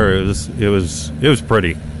was there, it was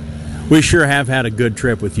pretty. We sure have had a good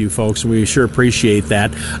trip with you folks, and we sure appreciate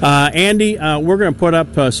that. Andy, we're going to put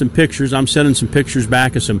up some pictures. I'm sending some pictures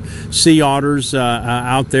back of some sea otters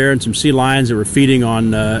out there and some sea lions that were feeding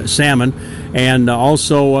on salmon, and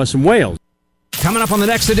also some whales. Coming up on the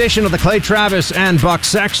next edition of the Clay Travis and Buck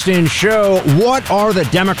Sexton Show, what are the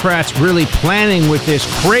Democrats really planning with this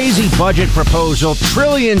crazy budget proposal?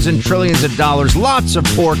 Trillions and trillions of dollars, lots of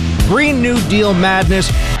pork, Green New Deal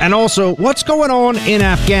madness, and also what's going on in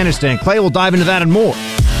Afghanistan. Clay will dive into that and more.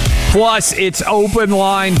 Plus, it's Open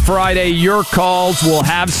Line Friday. Your calls. We'll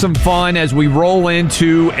have some fun as we roll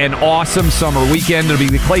into an awesome summer weekend. It'll be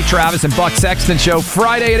the Clay Travis and Buck Sexton Show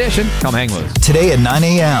Friday edition. Come hang with us. Today at 9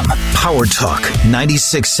 a.m., Power Talk,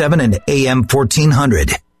 96.7 and AM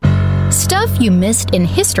 1400. Stuff You Missed in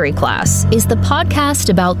History Class is the podcast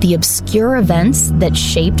about the obscure events that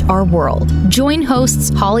shaped our world. Join hosts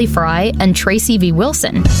Holly Fry and Tracy V.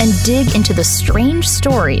 Wilson and dig into the strange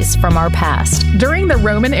stories from our past. During the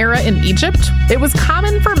Roman era in Egypt, it was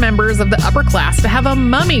common for members of the upper class to have a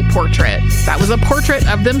mummy portrait. That was a portrait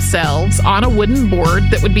of themselves on a wooden board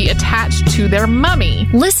that would be attached to their mummy.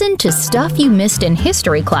 Listen to Stuff You Missed in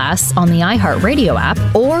History Class on the iHeartRadio app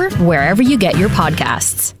or wherever you get your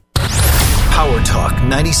podcasts. Power Talk,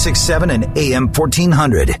 96.7 and AM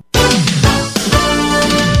 1400.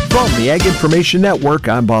 From the Ag Information Network,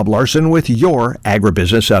 I'm Bob Larson with your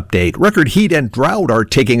Agribusiness Update. Record heat and drought are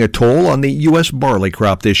taking a toll on the U.S. barley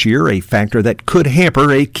crop this year, a factor that could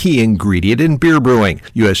hamper a key ingredient in beer brewing.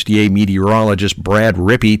 USDA meteorologist Brad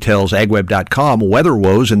Rippey tells AgWeb.com weather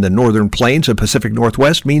woes in the northern plains and Pacific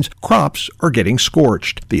Northwest means crops are getting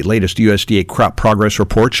scorched. The latest USDA crop progress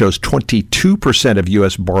report shows 22% of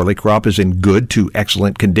U.S. barley crop is in good to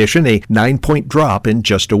excellent condition, a 9-point drop in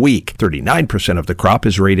just a week. 39% of the crop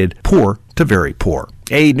is rated poor to very poor.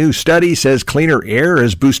 A new study says cleaner air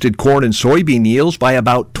has boosted corn and soybean yields by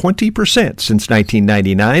about 20% since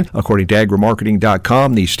 1999. According to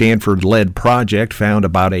agrimarketing.com, the Stanford-led project found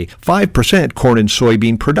about a 5% corn and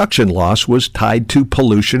soybean production loss was tied to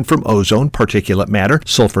pollution from ozone, particulate matter,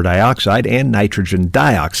 sulfur dioxide, and nitrogen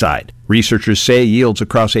dioxide. Researchers say yields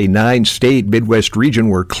across a 9-state Midwest region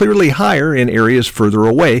were clearly higher in areas further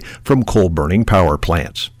away from coal-burning power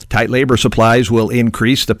plants. Tight labor supplies will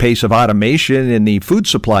increase the pace of automation in the food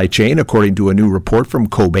supply chain, according to a new report from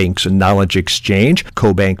CoBank's Knowledge Exchange.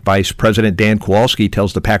 CoBank Vice President Dan Kowalski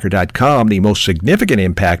tells thepacker.com the most significant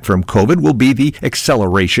impact from COVID will be the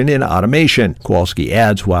acceleration in automation. Kowalski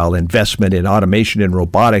adds, while investment in automation and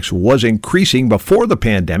robotics was increasing before the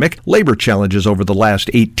pandemic, labor challenges over the last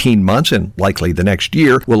 18 months and likely the next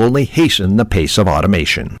year will only hasten the pace of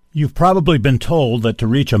automation. You've probably been told that to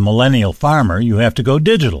reach a millennial farmer, you have to go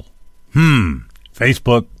digital.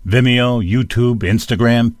 Facebook, Vimeo, YouTube,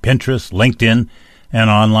 Instagram, Pinterest, LinkedIn, an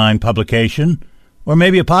online publication, or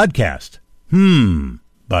maybe a podcast.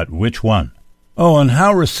 But which one? Oh, and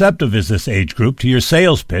how receptive is this age group to your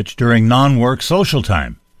sales pitch during non-work social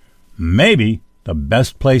time? Maybe The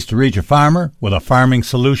best place to reach a farmer with a farming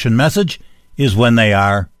solution message is when they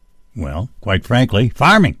are, well, quite frankly,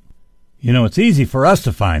 farming. You know, it's easy for us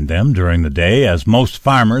to find them during the day, as most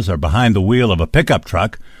farmers are behind the wheel of a pickup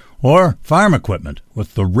truck or farm equipment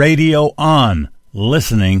with the radio on,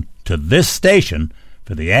 listening to this station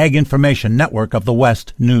for the Ag Information Network of the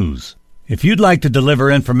West News. If you'd like to deliver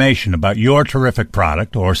information about your terrific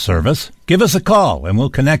product or service, give us a call and we'll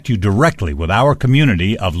connect you directly with our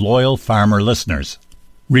community of loyal farmer listeners.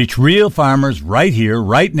 Reach real farmers right here,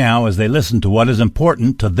 right now, as they listen to what is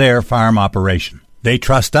important to their farm operation. They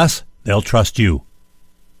trust us, they'll trust you.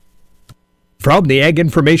 From the Ag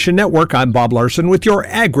Information Network, I'm Bob Larson with your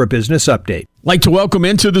Agribusiness Update. Like to welcome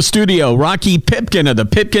into the studio Rocky Pipkin of the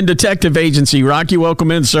Pipkin Detective Agency. Rocky,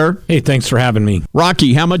 welcome in, sir. Hey, thanks for having me.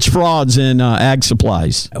 Rocky, how much fraud's in ag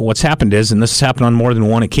supplies? What's happened is, and this has happened on more than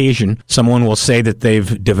one occasion, someone will say that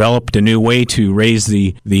they've developed a new way to raise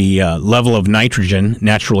the level of nitrogen,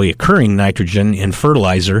 naturally occurring nitrogen, in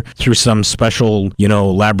fertilizer through some special,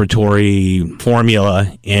 laboratory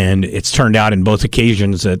formula, and it's turned out in both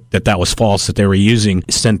occasions that was false, that they were using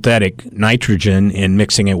synthetic nitrogen and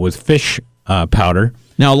mixing it with fish powder.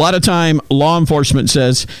 Now, a lot of time, law enforcement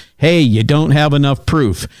says, hey, you don't have enough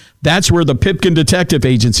proof. That's where the Pipkin Detective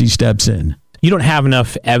Agency steps in. You don't have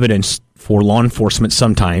enough evidence for law enforcement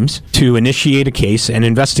sometimes to initiate a case and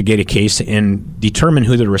investigate a case and determine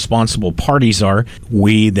who the responsible parties are.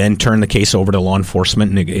 We then turn the case over to law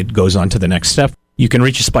enforcement, and it goes on to the next step. You can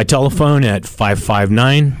reach us by telephone at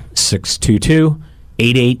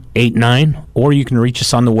 559-622-8889, or you can reach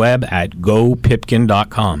us on the web at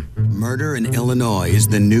gopipkin.com. Murder in Illinois is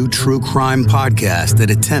the new true crime podcast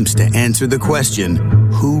that attempts to answer the question,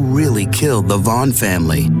 who really killed the Vaughn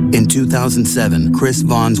family? In 2007, Chris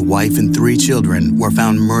Vaughn's wife and 3 children were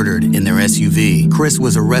found murdered in their SUV. Chris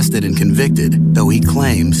was arrested and convicted, though he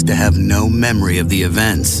claims to have no memory of the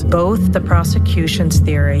events. Both the prosecution's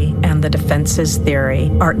theory and the defense's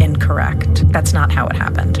theory are incorrect. That's not how it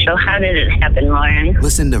happened. So how did it happen, Ryan?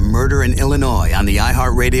 Listen to Murder in Illinois on the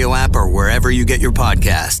iHeartRadio app or wherever you get your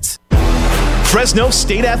podcasts. Fresno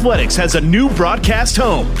State Athletics has a new broadcast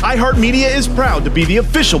home. iHeartMedia is proud to be the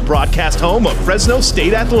official broadcast home of Fresno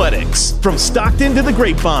State Athletics. From Stockton to the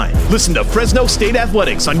Grapevine, listen to Fresno State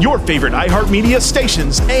Athletics on your favorite iHeartMedia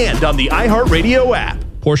stations and on the iHeartRadio app.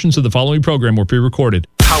 Portions of the following program were pre-recorded.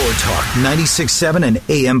 Power Talk 96.7 and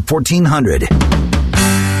AM 1400.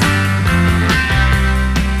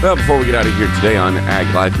 Well, before we get out of here today on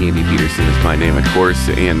Ag Live, Andy Peterson is my name, of course,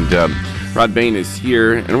 and Rod Bain is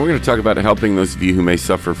here, and we're going to talk about helping those of you who may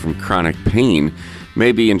suffer from chronic pain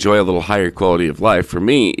maybe enjoy a little higher quality of life. For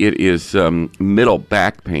me, it is middle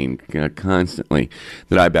back pain constantly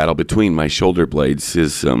that I battle between my shoulder blades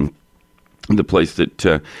is the place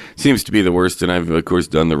that seems to be the worst, and I've, of course,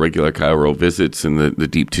 done the regular chiro visits and the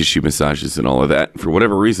deep tissue massages and all of that. For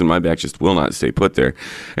whatever reason, my back just will not stay put there.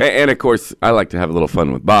 And of course, I like to have a little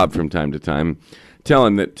fun with Bob from time to time, tell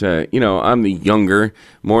him that, I'm the younger,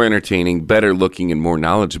 more entertaining, better looking, and more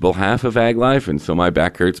knowledgeable half of Ag Life, and so my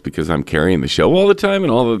back hurts because I'm carrying the show all the time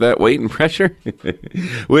and all of that weight and pressure,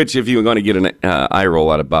 which if you're going to get an eye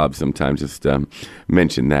roll out of Bob sometime, just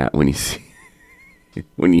mention that when you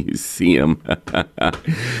see him. But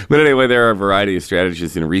anyway, there are a variety of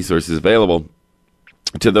strategies and resources available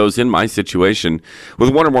to those in my situation with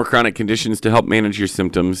one or more chronic conditions to help manage your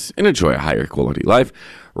symptoms and enjoy a higher quality life.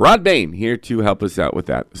 Rod Bain here to help us out with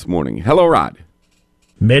that this morning. Hello, Rod.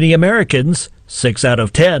 Many Americans, 6 out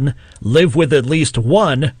of 10, live with at least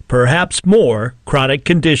one, perhaps more, chronic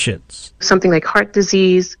conditions. Something like heart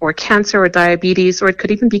disease or cancer or diabetes, or it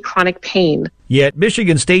could even be chronic pain. Yet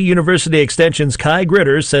Michigan State University Extension's Kai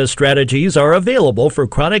Gritter says strategies are available for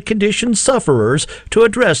chronic condition sufferers to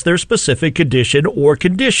address their specific condition or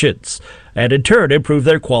conditions, and in turn improve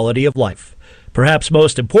their quality of life. Perhaps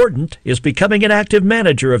most important is becoming an active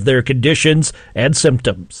manager of their conditions and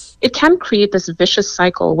symptoms. It can create this vicious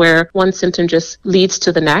cycle where one symptom just leads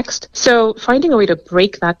to the next. So finding a way to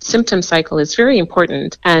break that symptom cycle is very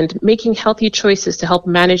important, and making healthy choices to help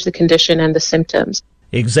manage the condition and the symptoms.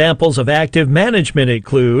 Examples of active management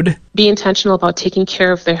include be intentional about taking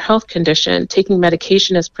care of their health condition, taking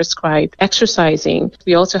medication as prescribed, exercising.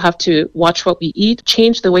 We also have to watch what we eat,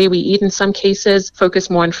 change the way we eat in some cases, focus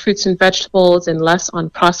more on fruits and vegetables and less on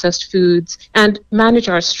processed foods, and manage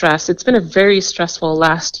our stress. It's been a very stressful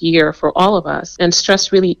last year for all of us, and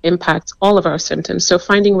stress really impacts all of our symptoms. So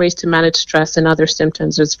finding ways to manage stress and other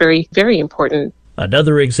symptoms is very, very important.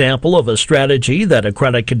 Another example of a strategy that a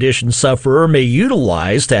chronic condition sufferer may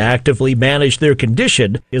utilize to actively manage their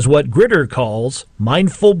condition is what Gritter calls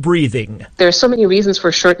mindful breathing. There are so many reasons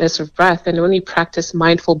for shortness of breath, and when we practice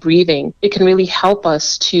mindful breathing, it can really help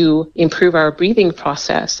us to improve our breathing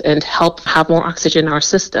process and help have more oxygen in our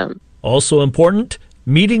system. Also important,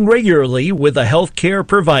 meeting regularly with a healthcare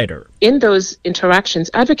provider. In those interactions,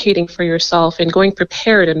 advocating for yourself and going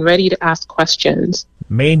prepared and ready to ask questions.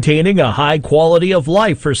 Maintaining a high quality of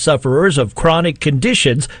life for sufferers of chronic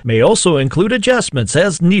conditions may also include adjustments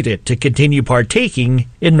as needed to continue partaking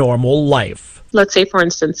in normal life. Let's say, for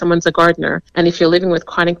instance, someone's a gardener, and if you're living with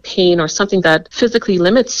chronic pain or something that physically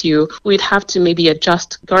limits you, we'd have to maybe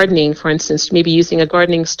adjust gardening, for instance, maybe using a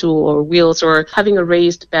gardening stool or wheels or having a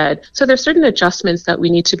raised bed. So there's certain adjustments that we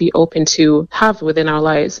need to be open to have within our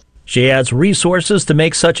lives. She adds resources to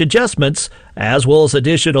make such adjustments, as well as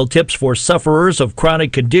additional tips for sufferers of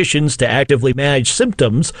chronic conditions to actively manage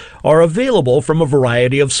symptoms are available from a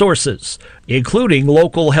variety of sources, including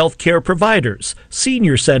local healthcare providers,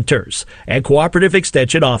 senior centers, and cooperative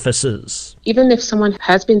extension offices. Even if someone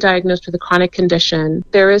has been diagnosed with a chronic condition,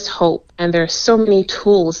 there is hope, and there are so many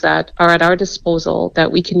tools that are at our disposal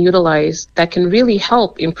that we can utilize that can really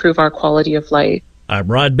help improve our quality of life. I'm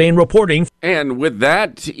Rod Bain reporting. And with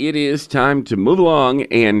that, it is time to move along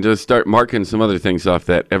and start marking some other things off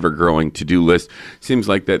that ever-growing to-do list. Seems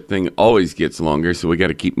like that thing always gets longer, so we got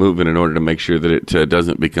to keep moving in order to make sure that it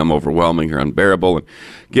doesn't become overwhelming or unbearable and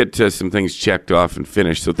get some things checked off and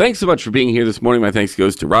finished. So thanks so much for being here this morning. My thanks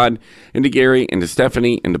goes to Rod and to Gary and to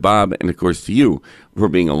Stephanie and to Bob and, of course, to you for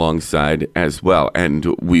being alongside as well. And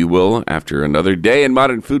we will, after another day in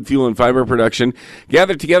modern food, fuel, and fiber production,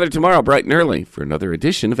 gather together tomorrow bright and early for another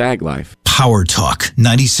edition of Ag Life. Power Talk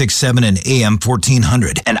 96.7 and AM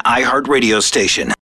 1400, an iHeart radio station.